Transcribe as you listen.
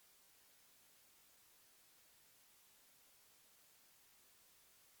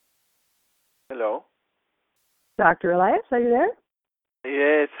Hello. Dr. Elias, are you there?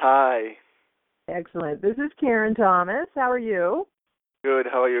 Yes, hi. Excellent. This is Karen Thomas. How are you? Good.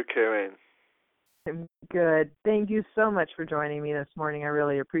 How are you, Karen? I'm good. Thank you so much for joining me this morning. I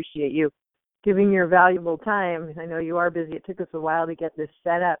really appreciate you giving your valuable time. I know you are busy. It took us a while to get this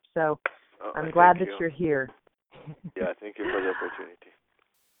set up, so I'm glad that you're here. Yeah, thank you for the opportunity.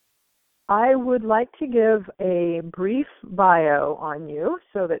 I would like to give a brief bio on you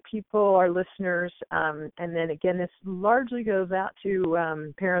so that people, our listeners, and then again, this largely goes out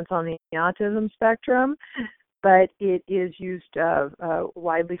to parents on the autism spectrum, but it is used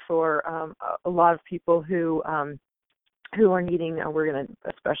widely for a lot of people who are needing. We're going to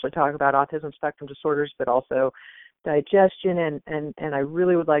especially talk about autism spectrum disorders, but also digestion, and I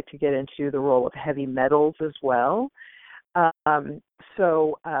really would like to get into the role of heavy metals as well.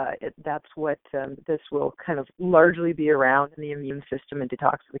 That's what this will kind of largely be around, and the immune system and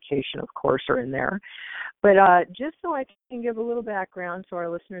detoxification, of course, are in there. But just so I can give a little background so our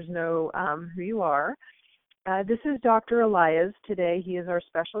listeners know who you are, this is Dr. Eliaz. Today he is our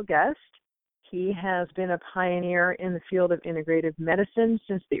special guest. He has been a pioneer in the field of integrative medicine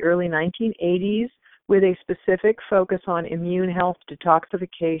since the early 1980s with a specific focus on immune health,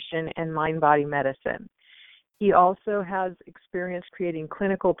 detoxification, and mind-body medicine. He also has experience creating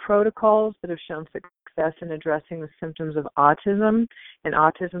clinical protocols that have shown success in addressing the symptoms of autism and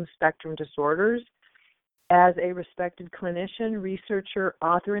autism spectrum disorders. As a respected clinician, researcher,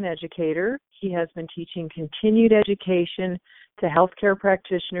 author, and educator, he has been teaching continued education to healthcare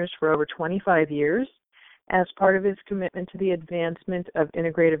practitioners for over 25 years. As part of his commitment to the advancement of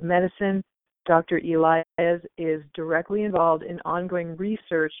integrative medicine, Dr. Eliaz is directly involved in ongoing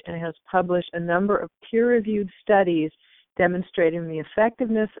research and has published a number of peer-reviewed studies demonstrating the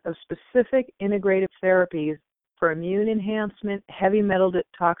effectiveness of specific integrative therapies for immune enhancement, heavy metal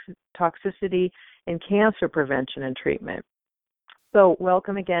toxicity, and cancer prevention and treatment. So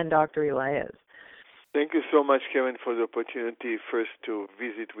welcome again, Dr. Eliaz. Thank you so much, Karen, for the opportunity first to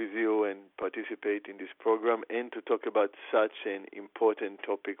visit with you and participate in this program and to talk about such an important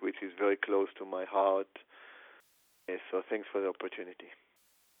topic which is very close to my heart. So thanks for the opportunity.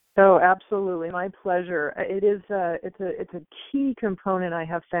 Oh, absolutely. My pleasure. It is it's a key component I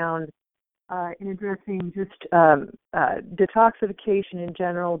have found in addressing just detoxification in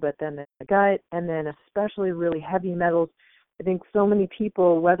general, but then the gut, and then especially really heavy metals. I think so many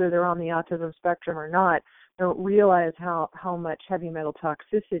people, whether they're on the autism spectrum or not, don't realize how much heavy metal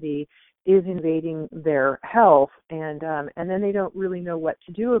toxicity is invading their health, and then they don't really know what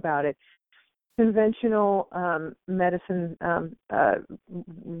to do about it. Conventional medicine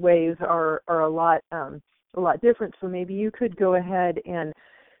ways are a lot different. So maybe you could go ahead and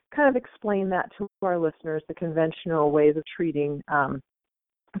kind of explain that to our listeners, the conventional ways of treating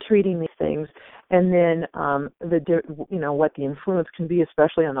these things, and then what the influence can be,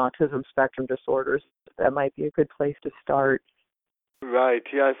 especially on autism spectrum disorders. That might be a good place to start. Right,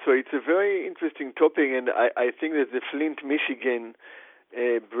 yeah, so it's a very interesting topic, and I think that the Flint, Michigan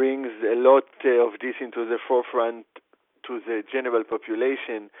brings a lot of this into the forefront to the general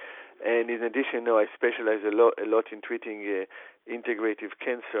population, and in addition, I specialize a lot in treating integrative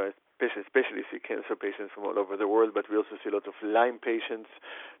cancer, especially see cancer patients from all over the world, but we also see a lot of Lyme patients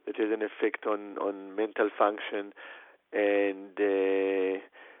that has an effect on mental function, and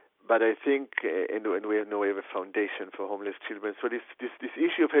but I think, and we have a foundation for homeless children. So this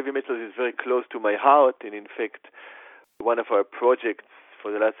issue of heavy metals is very close to my heart, and in fact, one of our projects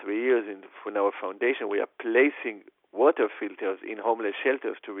for the last 3 years for our foundation, we are placing water filters in homeless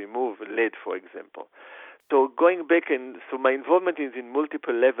shelters to remove lead, for example. So going back, so my involvement is in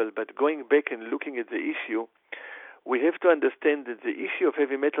multiple levels, but going back and looking at the issue, we have to understand that the issue of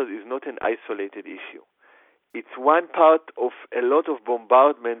heavy metals is not an isolated issue. It's one part of a lot of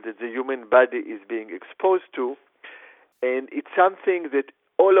bombardment that the human body is being exposed to, and it's something that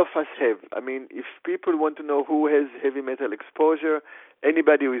all of us have. I mean, if people want to know who has heavy metal exposure,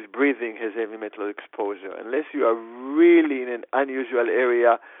 anybody who is breathing has heavy metal exposure, unless you are really in an unusual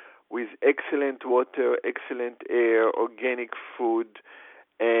area with excellent water, excellent air, organic food,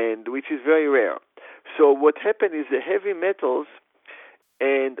 and which is very rare. So what happened is the heavy metals,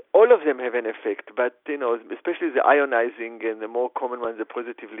 and all of them have an effect, but especially the ionizing and the more common ones, the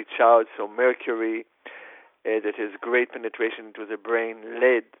positively charged, so mercury, that has great penetration into the brain,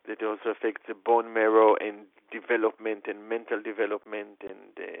 lead that also affects the bone marrow and development and mental development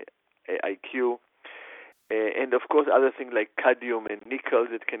and IQ. And of course other things like cadmium and nickel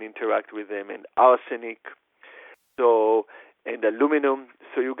that can interact with them, and arsenic, and aluminum.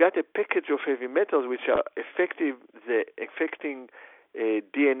 So you got a package of heavy metals which are affecting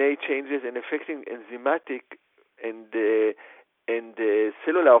DNA changes and affecting enzymatic and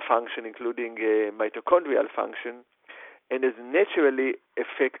cellular function, including mitochondrial function, and it naturally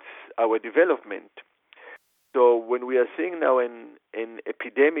affects our development. So when we are seeing now an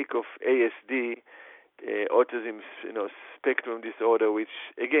epidemic of ASD, autism, spectrum disorder, which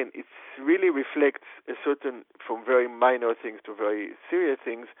again, it really reflects a certain, from very minor things to very serious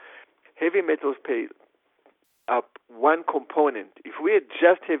things. Heavy metals play up one component. If we had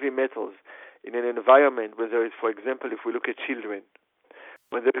just heavy metals in an environment where there is, for example, if we look at children,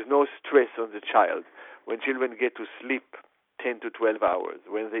 when there is no stress on the child, when children get to sleep 10 to 12 hours,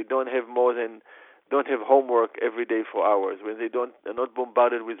 when they don't have homework every day for hours, when are not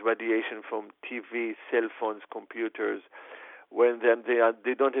bombarded with radiation from TV, cell phones, computers, when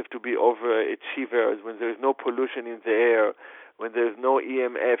they don't have to be overachievers, when there is no pollution in the air, when there is no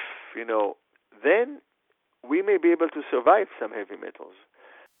EMF, then we may be able to survive some heavy metals.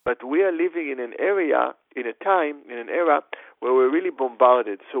 But we are living in an era where we're really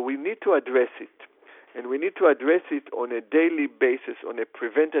bombarded. So we need to address it. And we need to address it on a daily basis, on a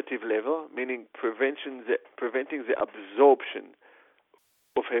preventative level, meaning preventing the absorption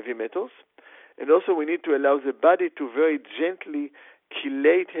of heavy metals. And also we need to allow the body to very gently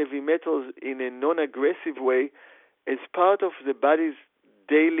chelate heavy metals in a non-aggressive way as part of the body's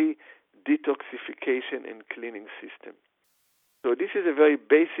daily detoxification and cleaning system. So this is a very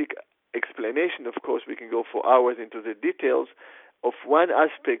basic explanation. Of course, we can go for hours into the details of one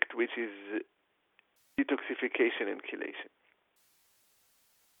aspect, which is detoxification and chelation.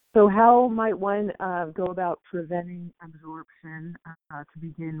 So how might one go about preventing absorption to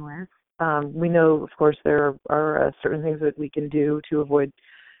begin with? We know, of course, there are certain things that we can do to avoid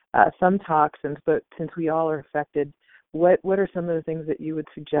some toxins, but since we all are affected, what are some of the things that you would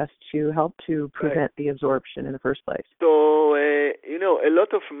suggest to help to prevent the absorption in the first place? So, a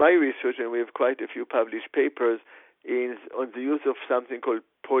lot of my research, and we have quite a few published papers, is on the use of something called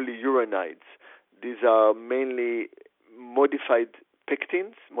polyuronides. These are mainly modified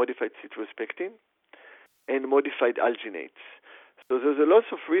pectins, modified citrus pectin, and modified alginates. So there's a lot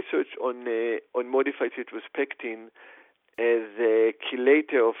of research on modified citrus pectin as a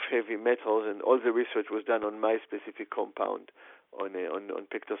chelator of heavy metals, and all the research was done on my specific compound, on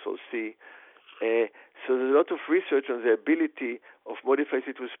Pectasol C. So there's a lot of research on the ability of modified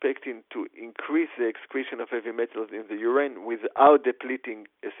citrus pectin to increase the excretion of heavy metals in the urine without depleting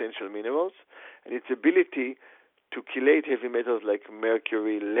essential minerals, and its ability to chelate heavy metals like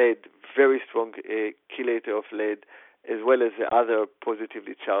mercury, lead, very strong chelator of lead, as well as the other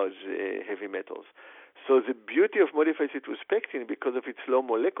positively charged heavy metals. So the beauty of modified citrus pectin, because of its low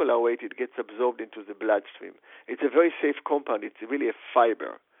molecular weight, it gets absorbed into the bloodstream. It's a very safe compound. It's really a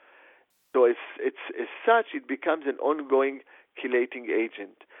fiber. So as such, it becomes an ongoing chelating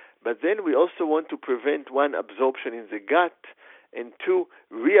agent. But then we also want to prevent, one, absorption in the gut, and two,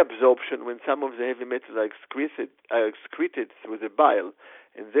 reabsorption when some of the heavy metals are excreted through the bile.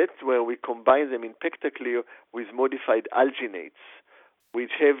 And that's where we combine them in Pectaclear with modified alginates,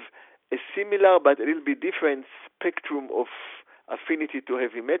 which have a similar but a little bit different spectrum of affinity to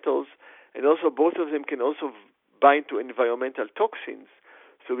heavy metals, and also both of them can also bind to environmental toxins.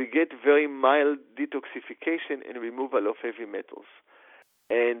 So we get very mild detoxification and removal of heavy metals.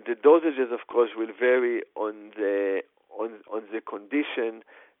 And the dosages, of course, will vary on the condition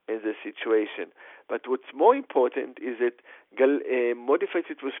and the situation. But what's more important is that modified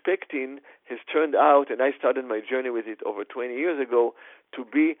citrus pectin has turned out, and I started my journey with it over 20 years ago, to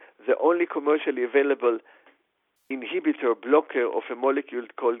be the only commercially available inhibitor, blocker of a molecule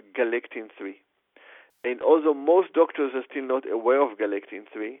called galectin-3. And although most doctors are still not aware of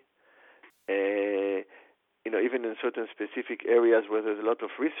galectin-3, even in certain specific areas where there's a lot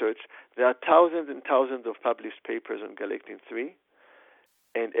of research, there are thousands and thousands of published papers on galectin-3,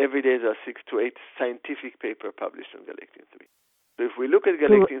 and every day there are 6 to 8 scientific papers published on galectin-3. So if we look at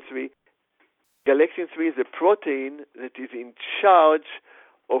galectin-3, galectin-3 is a protein that is in charge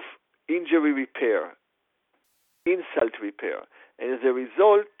of injury repair, insult repair, and as a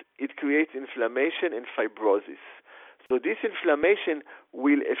result, it creates inflammation and fibrosis. So this inflammation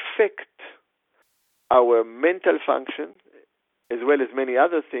will affect our mental function, as well as many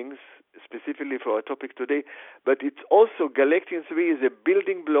other things, specifically for our topic today, but it's also, galectin-3 is a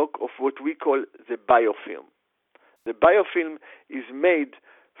building block of what we call the biofilm. The biofilm is made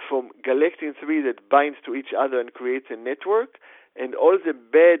from galectin-3 that binds to each other and creates a network, and all the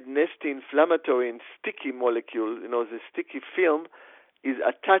bad, nasty, inflammatory, and sticky molecules, the sticky film, is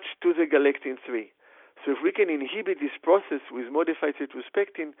attached to the galectin-3. So if we can inhibit this process with modified citrus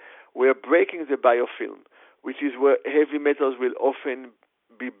pectin, we are breaking the biofilm. which is where heavy metals will often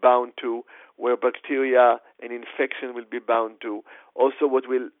be bound to, where bacteria and infection will be bound to, also what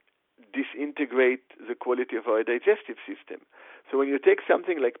will disintegrate the quality of our digestive system. So when you take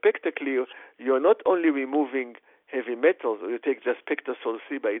something like Pectaclear, you're not only removing heavy metals, or you take just Pectasol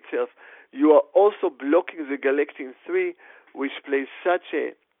C by itself, you are also blocking the galectin-3, which plays such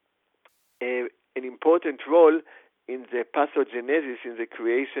an important role in the pathogenesis, in the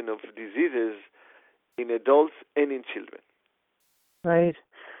creation of diseases in adults and in children. Right.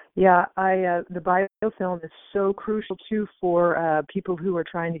 Yeah, the biofilm is so crucial too for people who are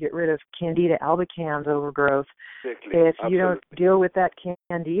trying to get rid of Candida albicans overgrowth. Exactly. If Absolutely. you don't deal with that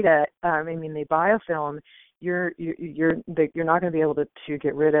Candida, the biofilm, you're not going to be able to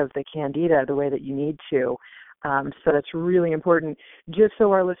get rid of the Candida the way that you need to. So that's really important. Just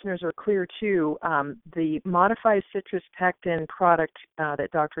so our listeners are clear too, the modified citrus pectin product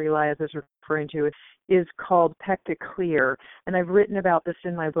that Dr. Eliaz is referring to is called Pectaclear, and I've written about this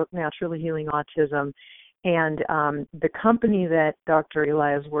in my book, Naturally Healing Autism. And the company that Dr.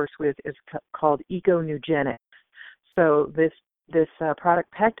 Eliaz works with is called EcoNugenics. So this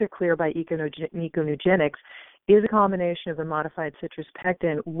product, Pectaclear by EcoNugenics, is a combination of the modified citrus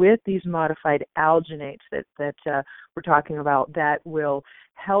pectin with these modified alginates that we're talking about that will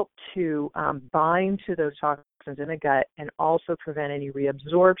help to bind to those toxins in the gut and also prevent any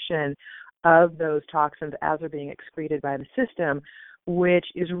reabsorption of those toxins as they're being excreted by the system, which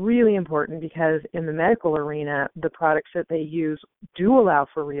is really important because in the medical arena, the products that they use do allow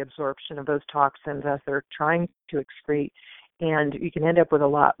for reabsorption of those toxins as they're trying to excrete, and you can end up with a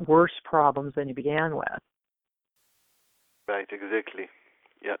lot worse problems than you began with. Right, exactly.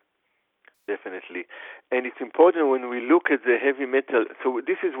 Yeah, definitely. And it's important when we look at the heavy metal. So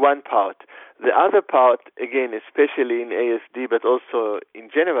this is one part. The other part, again, especially in ASD, but also in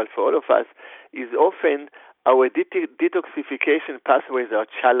general for all of us, is often our detoxification pathways are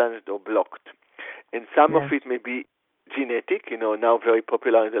challenged or blocked. And some of it may be genetic, now very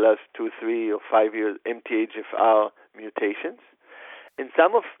popular in the last 2, 3, or 5 years, MTHFR mutations. And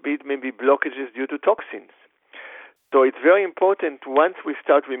some of it may be blockages due to toxins. So it's very important once we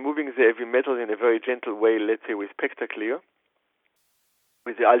start removing the heavy metals in a very gentle way, let's say with Pectaclear,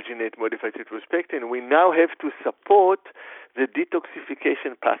 with the alginate modified citrus pectin, we now have to support the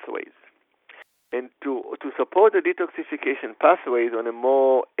detoxification pathways. And to support the detoxification pathways on a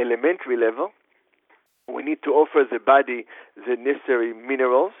more elementary level, we need to offer the body the necessary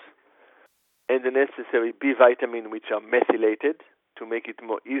minerals and the necessary B vitamin, which are methylated, to make it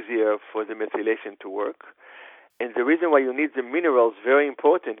more easier for the methylation to work. And the reason why you need the minerals is very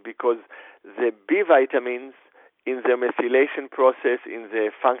important because the B vitamins in the methylation process, in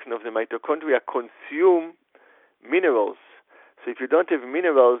the function of the mitochondria, consume minerals. So if you don't have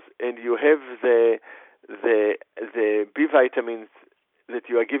minerals and you have the B vitamins that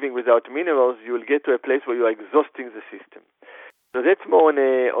you are giving without minerals, you will get to a place where you are exhausting the system. So that's more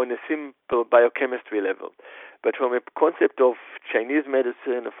on a simple biochemistry level. But from a concept of Chinese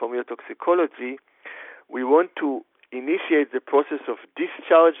medicine or homeotoxicology, we want to initiate the process of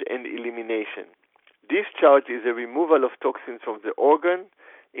discharge and elimination. Discharge is a removal of toxins from the organ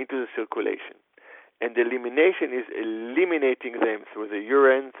into the circulation. And elimination is eliminating them through the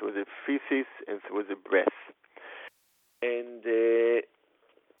urine, through the feces, and through the breath. And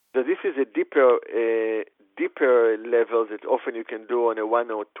so this is a deeper level that often you can do on a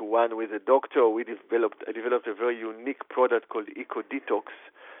one-to-one with a doctor. I developed a very unique product called EcoDetox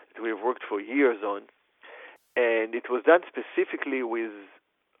that we've worked for years on. And it was done specifically with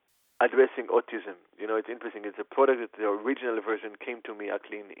addressing autism. It's interesting. It's a product that the original version came to me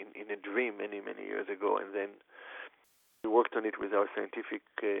actually in a dream many, many years ago, and then we worked on it with our scientific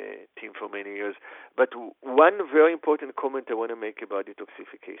team for many years. But one very important comment I want to make about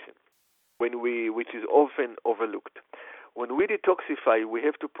detoxification, which is often overlooked. When we detoxify, we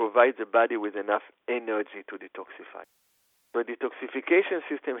have to provide the body with enough energy to detoxify. The detoxification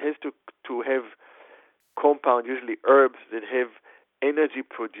system has to have compound, usually herbs, that have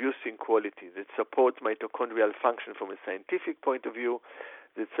energy-producing quality, that support mitochondrial function from a scientific point of view,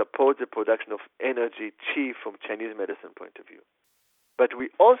 that support the production of energy, qi, from Chinese medicine point of view. But we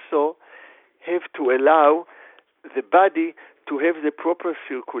also have to allow the body to have the proper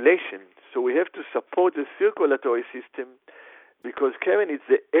circulation. So we have to support the circulatory system because, Karen, it's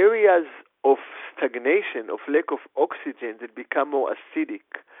the areas of stagnation, of lack of oxygen, that become more acidic,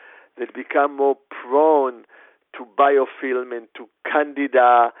 that become more prone to biofilm and to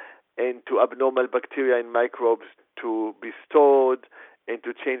candida and to abnormal bacteria and microbes to be stored, and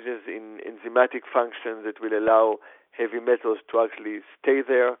to changes in enzymatic functions that will allow heavy metals to actually stay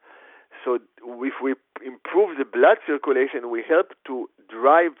there. So if we improve the blood circulation, we help to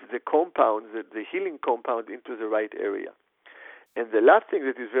drive the compounds, the healing compound, into the right area. And the last thing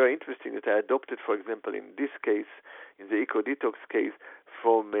that is very interesting that I adopted, for example, in this case, in the eco-detox case,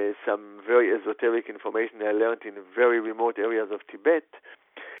 from some very esoteric information I learned in very remote areas of Tibet,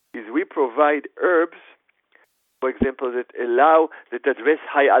 is we provide herbs, for example, that address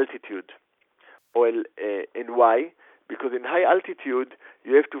high altitude. And why? Because in high altitude,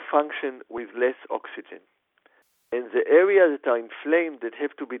 you have to function with less oxygen. And the areas that are inflamed, that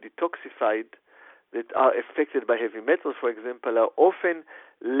have to be detoxified, that are affected by heavy metals, for example, are often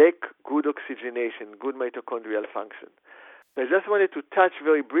lack good oxygenation, good mitochondrial function. I just wanted to touch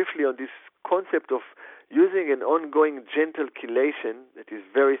very briefly on this concept of using an ongoing gentle chelation that is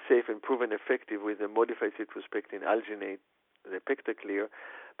very safe and proven effective with a modified citrospectin alginate, the Pectaclear,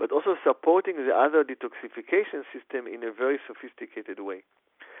 but also supporting the other detoxification system in a very sophisticated way.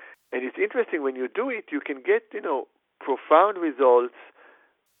 And it's interesting, when you do it, you can get, profound results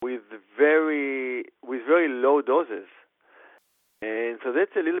with very low doses. And so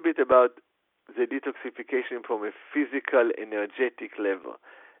that's a little bit about the detoxification from a physical, energetic level.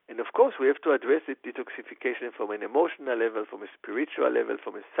 And of course, we have to address the detoxification from an emotional level, from a spiritual level,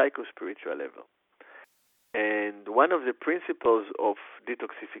 from a psycho-spiritual level. And one of the principles of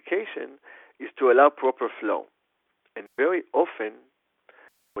detoxification is to allow proper flow. And very often,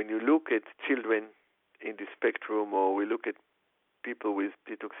 when you look at children in the spectrum, or we look at people with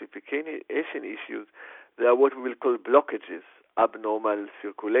detoxification issues, there are what we will call blockages, abnormal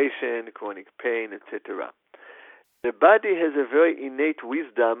circulation, chronic pain, etc. The body has a very innate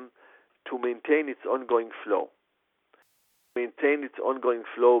wisdom to maintain its ongoing flow. Maintain its ongoing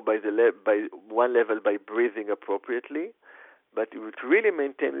flow by one level by breathing appropriately, but it would really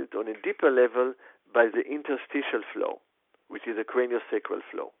maintain it on a deeper level by the interstitial flow, which is a craniosacral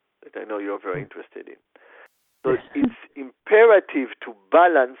flow that I know you're very interested in. So it's imperative to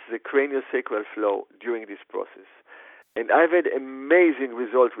balance the craniosacral flow during this process. And I've had amazing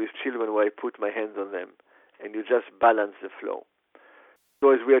results with children where I put my hands on them and you just balance the flow.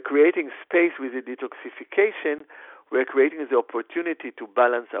 So as we are creating space with the detoxification, we are creating the opportunity to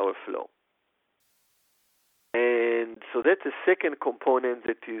balance our flow. And so that's the second component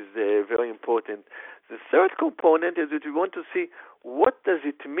that is very important. The third component is that we want to see, what does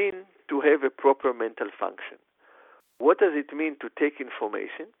it mean to have a proper mental function? What does it mean to take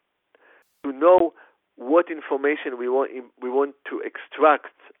information, to know what information we want to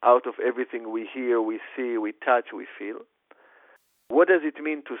extract out of everything we hear, we see, we touch, we feel? What does it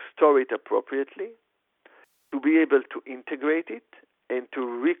mean to store it appropriately, to be able to integrate it, and to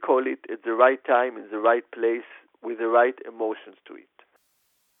recall it at the right time, in the right place, with the right emotions to it?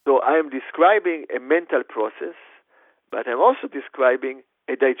 So I am describing a mental process, but I'm also describing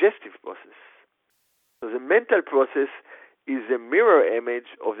a digestive process. So the mental process is a mirror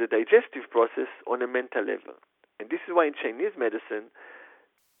image of the digestive process on a mental level. And this is why in Chinese medicine,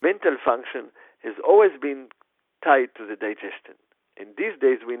 mental function has always been tied to the digestion. And these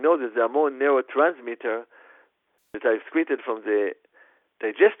days we know that there are more neurotransmitters that are excreted from the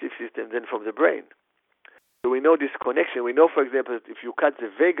digestive system than from the brain. So we know this connection. We know, for example, that if you cut the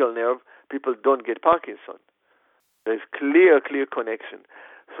vagal nerve, people don't get Parkinson. There's clear connection.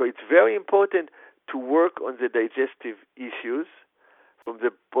 So it's very important to work on the digestive issues from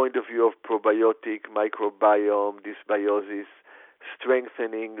the point of view of probiotic, microbiome, dysbiosis,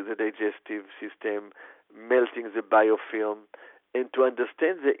 strengthening the digestive system, melting the biofilm, and to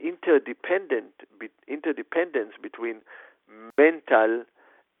understand the interdependence between mental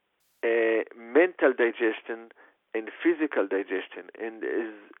digestion and physical digestion. And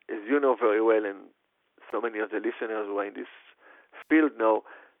as you know very well, and so many of the listeners who are in this field know,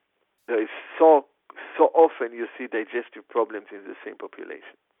 there is so often you see digestive problems in the same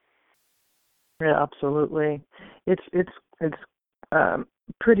population. Yeah, absolutely. It's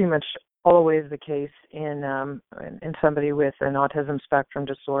pretty much always the case in somebody with an autism spectrum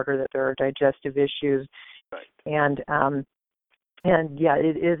disorder that there are digestive issues, right. And yeah,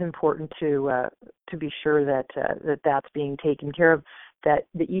 it is important to be sure that that's being taken care of. That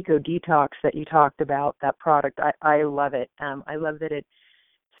the Eco Detox that you talked about, that product, I love it. I love that it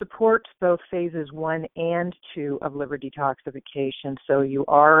supports both phases 1 and 2 of liver detoxification. So you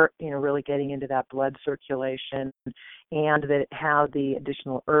are, really getting into that blood circulation, and that it has the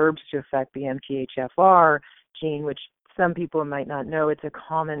additional herbs to affect the MTHFR gene, which some people might not know. It's a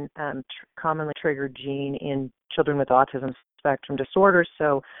commonly triggered gene in children with autism spectrum disorder.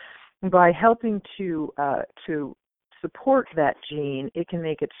 So by helping to support that gene, it can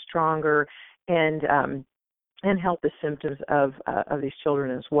make it stronger and and help the symptoms of these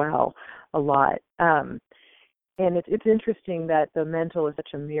children as well a lot. And it's interesting that the mental is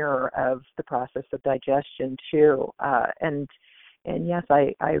such a mirror of the process of digestion too. And yes,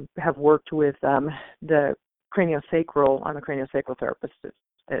 I have worked with the craniosacral. I'm a craniosacral therapist.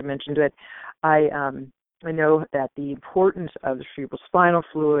 I mentioned it. I know that the importance of the cerebrospinal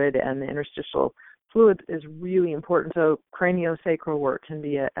fluid and the interstitial fluid is really important. So craniosacral work can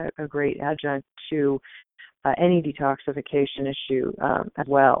be a great adjunct to any detoxification issue as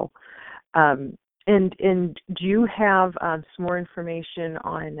well. And do you have some more information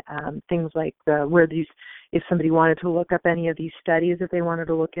on things like where these, if somebody wanted to look up any of these studies, if they wanted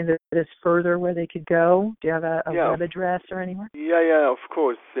to look into this further, where they could go? Do you have a web address or anywhere? Yeah, of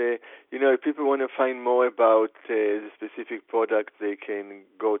course. If people want to find more about the specific product, they can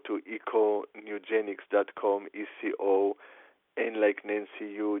go to econewgenics.com, ECO, N like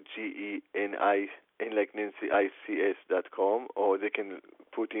Nancy, UGENI, N like Nancy, ICS.com, or they can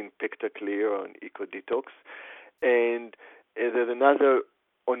put in Pectaclear on EcoDetox. And there's another,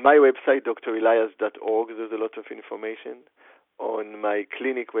 on my website, dreliaz.org, there's a lot of information. On my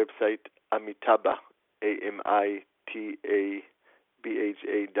clinic website, Amitabha,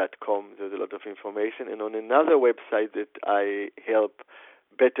 AMITABHA.com, there's a lot of information. And on another website that I help,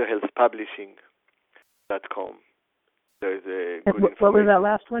 betterhealthpublishing.com. There's a good information. What was that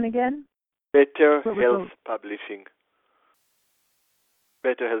last one again? Better Health Publishing.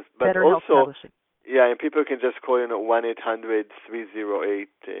 Better Health, but Better also, Health Publishing. Yeah, and people can just call in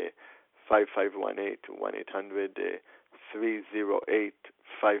 1-800-308-5518,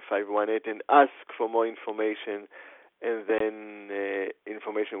 1-800-308-5518, and ask for more information, and then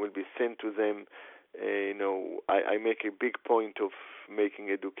information will be sent to them. I make a big point of making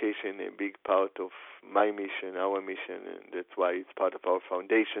education a big part of my mission, our mission, and that's why it's part of our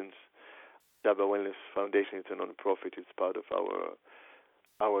foundations. Daba Wellness Foundation is a non-profit. It's part of our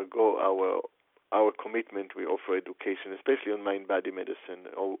goal, our commitment. We offer education, especially on mind-body medicine,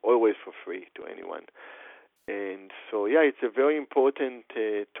 always for free to anyone. And so, it's a very important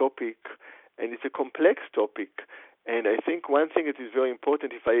topic, and it's a complex topic. And I think one thing that is very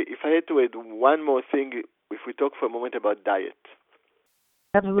important, if I had to add one more thing, if we talk for a moment about diet.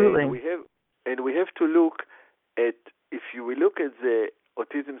 Absolutely. And we have to look at, if we look at the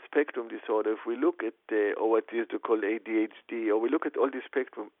autism spectrum disorder, if we look at or what is to call ADHD, or we look at all the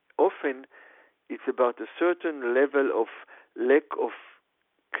spectrum, often it's about a certain level of lack of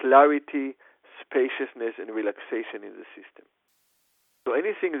clarity, spaciousness, and relaxation in the system. So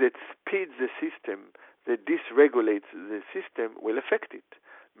anything that speeds the system, that dysregulates the system, will affect it.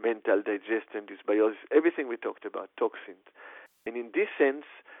 Mental, digestion, dysbiosis, everything we talked about, toxins. And in this sense,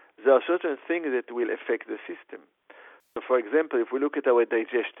 there are certain things that will affect the system. So, for example, if we look at our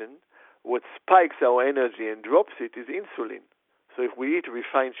digestion, what spikes our energy and drops it is insulin. So if we eat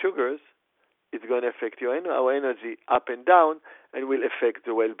refined sugars, it's going to affect our energy up and down, and will affect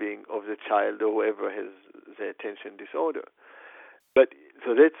the well-being of the child or whoever has the attention disorder. But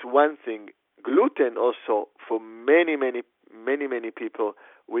so that's one thing. Gluten also, for many people,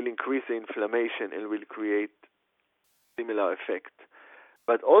 will increase the inflammation and will create similar effect.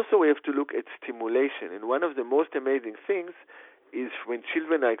 But also we have to look at stimulation. And one of the most amazing things is when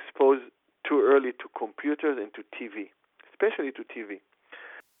children are exposed too early to computers and to TV, especially to TV.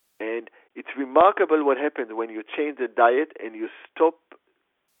 And it's remarkable what happens when you change the diet and you stop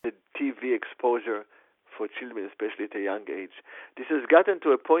the TV exposure for children, especially at a young age. This has gotten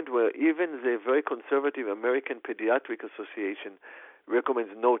to a point where even the very conservative American Pediatric Association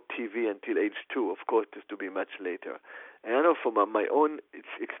recommends no TV until age 2. Of course, it has to be much later. And I know from my own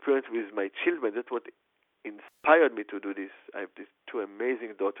experience with my children, that's what inspired me to do this. I have these two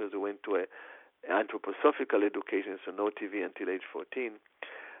amazing daughters who went to an anthroposophical education, so no TV until age 14.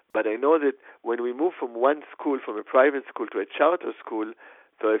 But I know that when we move from one school, from a private school to a charter school,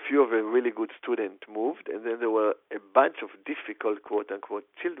 so a few of the really good students moved, and then there were a bunch of difficult, quote-unquote,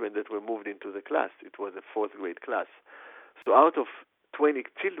 children that were moved into the class. It was a fourth grade class. So out of 20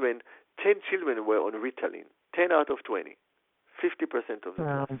 children, 10 children were on Ritalin. 10 out of 20. 50% of the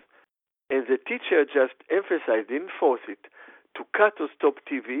class. And the teacher just emphasized, didn't force it, to cut or stop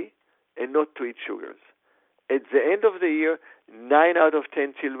TV and not to eat sugars. At the end of the year, 9 out of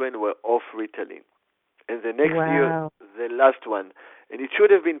 10 children were off Ritalin. And the next year, the last one. And it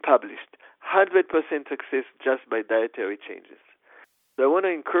should have been published. 100% success just by dietary changes. So I want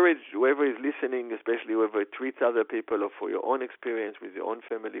to encourage whoever is listening, especially whoever treats other people or for your own experience with your own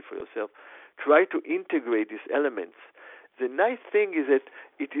family, for yourself, try to integrate these elements. The nice thing is that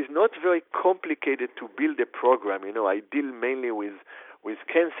it is not very complicated to build a program. I deal mainly with with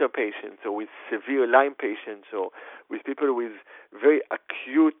cancer patients or with severe Lyme patients or with people with very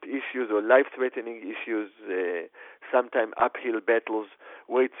acute issues or life-threatening issues, sometimes uphill battles,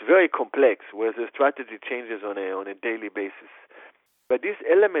 where it's very complex, where the strategy changes on a daily basis. But these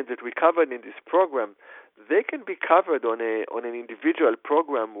elements that we covered in this program, they can be covered on an individual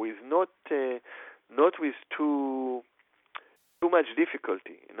program with not with too much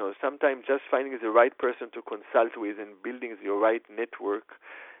difficulty. Sometimes just finding the right person to consult with and building your right network,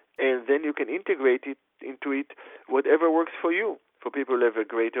 and then you can integrate it into it whatever works for you. For people who have a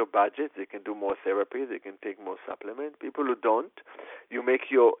greater budget, they can do more therapy, they can take more supplements. People who don't, you make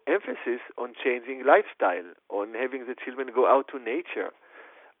your emphasis on changing lifestyle, on having the children go out to nature,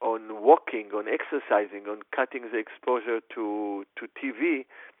 on walking, on exercising, on cutting the exposure to TV.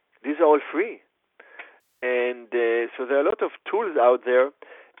 These are all free. And so there are a lot of tools out there,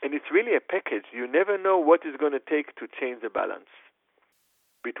 and it's really a package. You never know what it's going to take to change the balance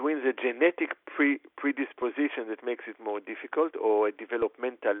between the genetic predisposition that makes it more difficult, or a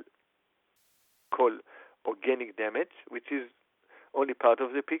developmental called organic damage, which is only part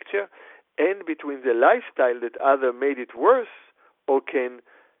of the picture, and between the lifestyle that either made it worse or can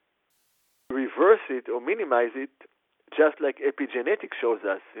reverse it or minimize it, just like epigenetics shows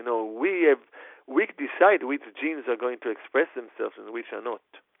us. We decide which genes are going to express themselves and which are not.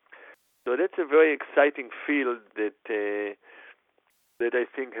 So that's a very exciting field that I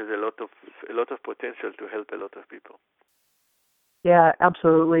think has a lot of potential to help a lot of people. Yeah,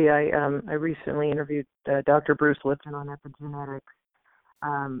 absolutely. I recently interviewed Dr. Bruce Lipton on epigenetics.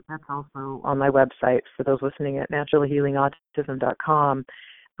 That's also on my website for those listening at naturallyhealingautism.com.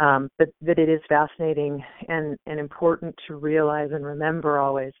 But that it is fascinating and important to realize and remember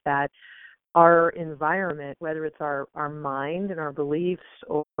always that our environment, whether it's our mind and our beliefs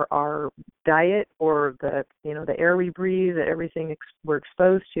or our diet or the air we breathe, everything we're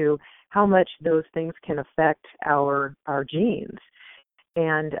exposed to, how much those things can affect our genes.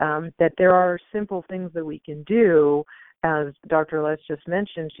 And that there are simple things that we can do, as Dr. Eliaz just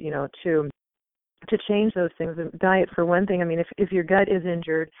mentioned, to change those things. Diet, for one thing. I mean, if your gut is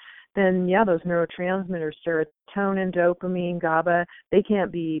injured, then those neurotransmitters, serotonin, dopamine, GABA, they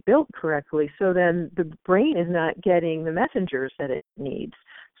can't be built correctly. So then the brain is not getting the messengers that it needs.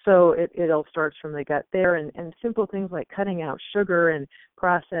 So it all starts from the gut there, and simple things like cutting out sugar and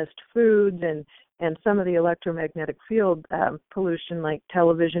processed foods and some of the electromagnetic field pollution like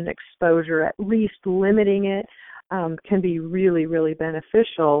television exposure, at least limiting it, can be really, really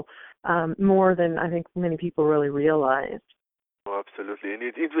beneficial, more than I think many people really realize. Oh, absolutely. And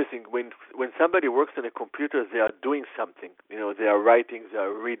it's interesting, when somebody works on a computer, they are doing something. They are writing, they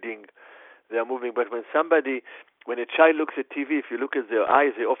are reading, they are moving. But when a child looks at TV, if you look at their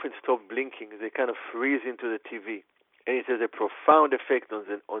eyes, they often stop blinking. They kind of freeze into the TV. And it has a profound effect on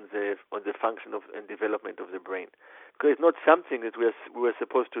the function and development of the brain. Because it's not something that we were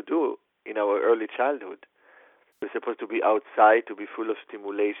supposed to do in our early childhood. We're supposed to be outside, to be full of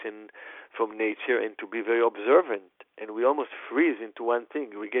stimulation from nature, and to be very observant. And we almost freeze into one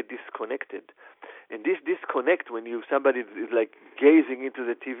thing. We get disconnected. And this disconnect, when somebody is like gazing into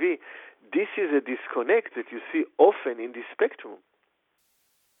the TV, this is a disconnect that you see often in this spectrum.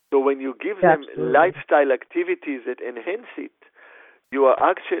 So when you give them lifestyle activities that enhance it, you are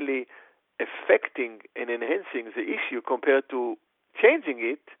actually affecting and enhancing the issue compared to changing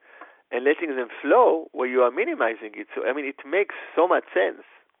it and letting them flow where you are minimizing it. So, it makes so much sense.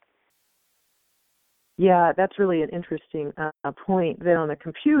 Yeah, that's really an interesting point, that on the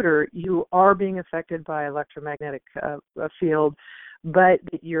computer, you are being affected by electromagnetic field, but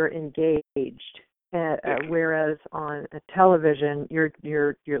you're engaged. Whereas on a television, you're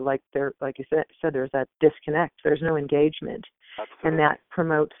like you said, there's that disconnect. There's no engagement. Absolutely. And that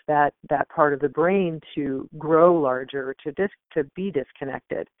promotes that part of the brain to grow larger, to be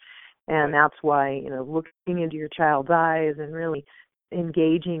disconnected. And that's why, looking into your child's eyes and really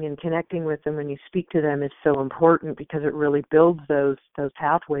engaging and connecting with them when you speak to them is so important, because it really builds those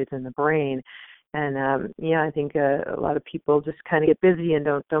pathways in the brain. And I think a lot of people just kind of get busy and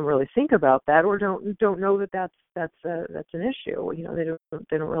don't really think about that, or don't know that that's an issue.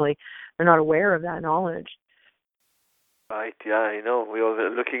 They're not aware of that knowledge. Right, yeah, I know. We are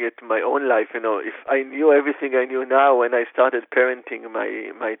looking at my own life. If I knew everything I knew now when I started parenting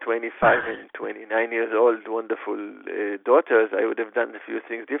my 25 and 29 years old wonderful daughters, I would have done a few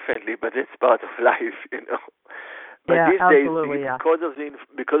things differently. But it's part of life, But these days, because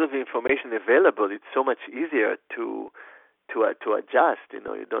of the information available, it's so much easier to adjust.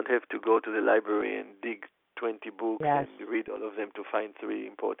 You don't have to go to the library and dig 20 books and read all of them to find 3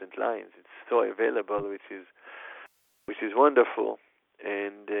 important lines. It's so available, which is wonderful.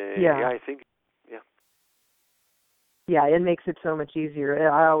 And I think, yeah, it makes it so much easier.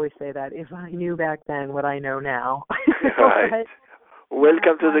 I always say that if I knew back then what I know now. Right.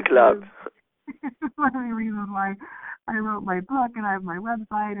 Welcome to the club. One of the reasons why I wrote my book and I have my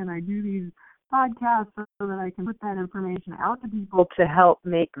website and I do these podcasts so that I can put that information out to people to help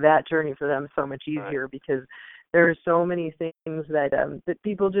make that journey for them so much easier, because there are so many things that that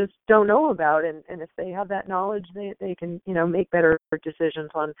people just don't know about, and if they have that knowledge, they can make better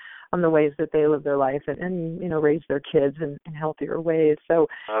decisions on the ways that they live their life and raise their kids in healthier ways. So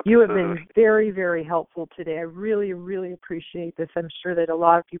Absolutely. You have been very, very helpful today. I really, really appreciate this. I'm sure that a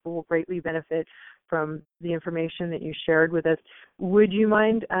lot of people will greatly benefit from the information that you shared with us. Would you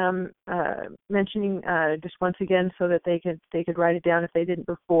mind mentioning just once again, so that they could write it down if they didn't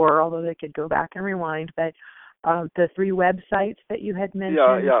before, although they could go back and rewind, but the 3 websites that you had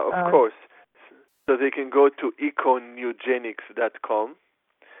mentioned? Yeah, of course. So they can go to econugenics.com,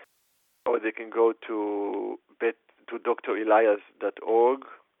 or they can go to dreliaz.org,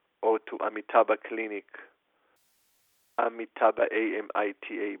 or to Amitabha Clinic, Amitabha,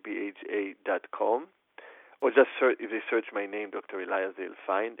 AMITABHA.com, or just if they search my name, Dr. Eliaz, they'll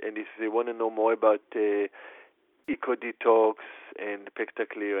find. And if they want to know more about Eco Detox and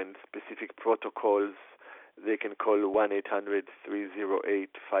Pectaclear and specific protocols, they can call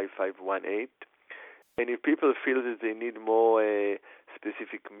 1-800-308-5518. And if people feel that they need more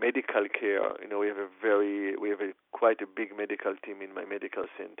specific medical care, we have quite a big medical team in my medical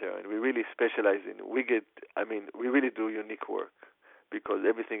center, and we really specialize in. We really do unique work, because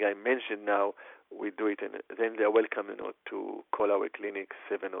everything I mentioned now, we do it, and then they are welcome, to call our clinic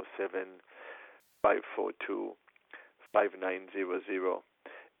 707-542-5900.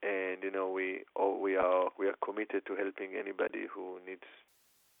 And we are committed to helping anybody who needs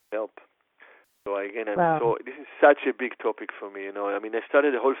help. So again, this is such a big topic for me. I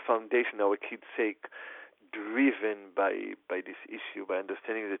started the whole foundation, Our Kids' Sake, driven by this issue, by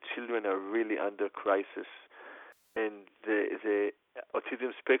understanding that children are really under crisis, and the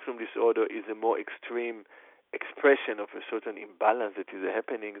autism spectrum disorder is a more extreme expression of a certain imbalance that is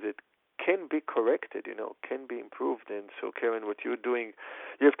happening that can be corrected, can be improved. And so, Karen, what you're doing,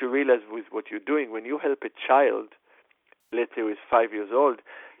 you have to realize with what you're doing, when you help a child, let's say who is 5 years old,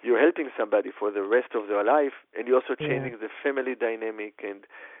 you're helping somebody for the rest of their life, and you're also changing the family dynamic. And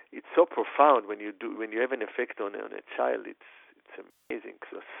it's so profound when you have an effect on a child. It's amazing.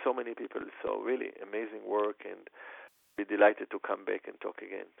 So many people. So really amazing work, and be delighted to come back and talk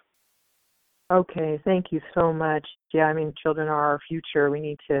again. Okay, thank you so much. Yeah, children are our future. We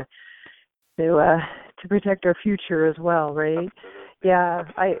need to protect our future as well, right?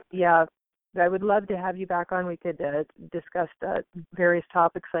 Absolutely. I would love to have you back on. We could discuss various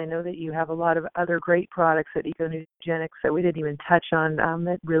topics. I know that you have a lot of other great products at Econugenics that we didn't even touch on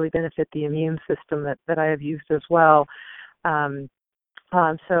that really benefit the immune system that I have used as well.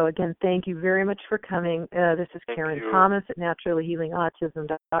 So again, thank you very much for coming. This is Karen Thomas at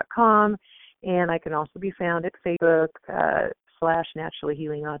naturallyhealingautism.com, and I can also be found at Facebook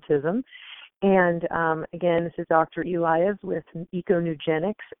 /naturallyhealingautism. And again, this is Dr. Eliaz with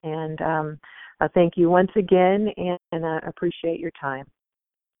Econugenics, and thank you once again, and I appreciate your time.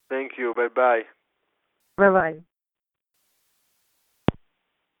 Thank you. Bye-bye. Bye-bye.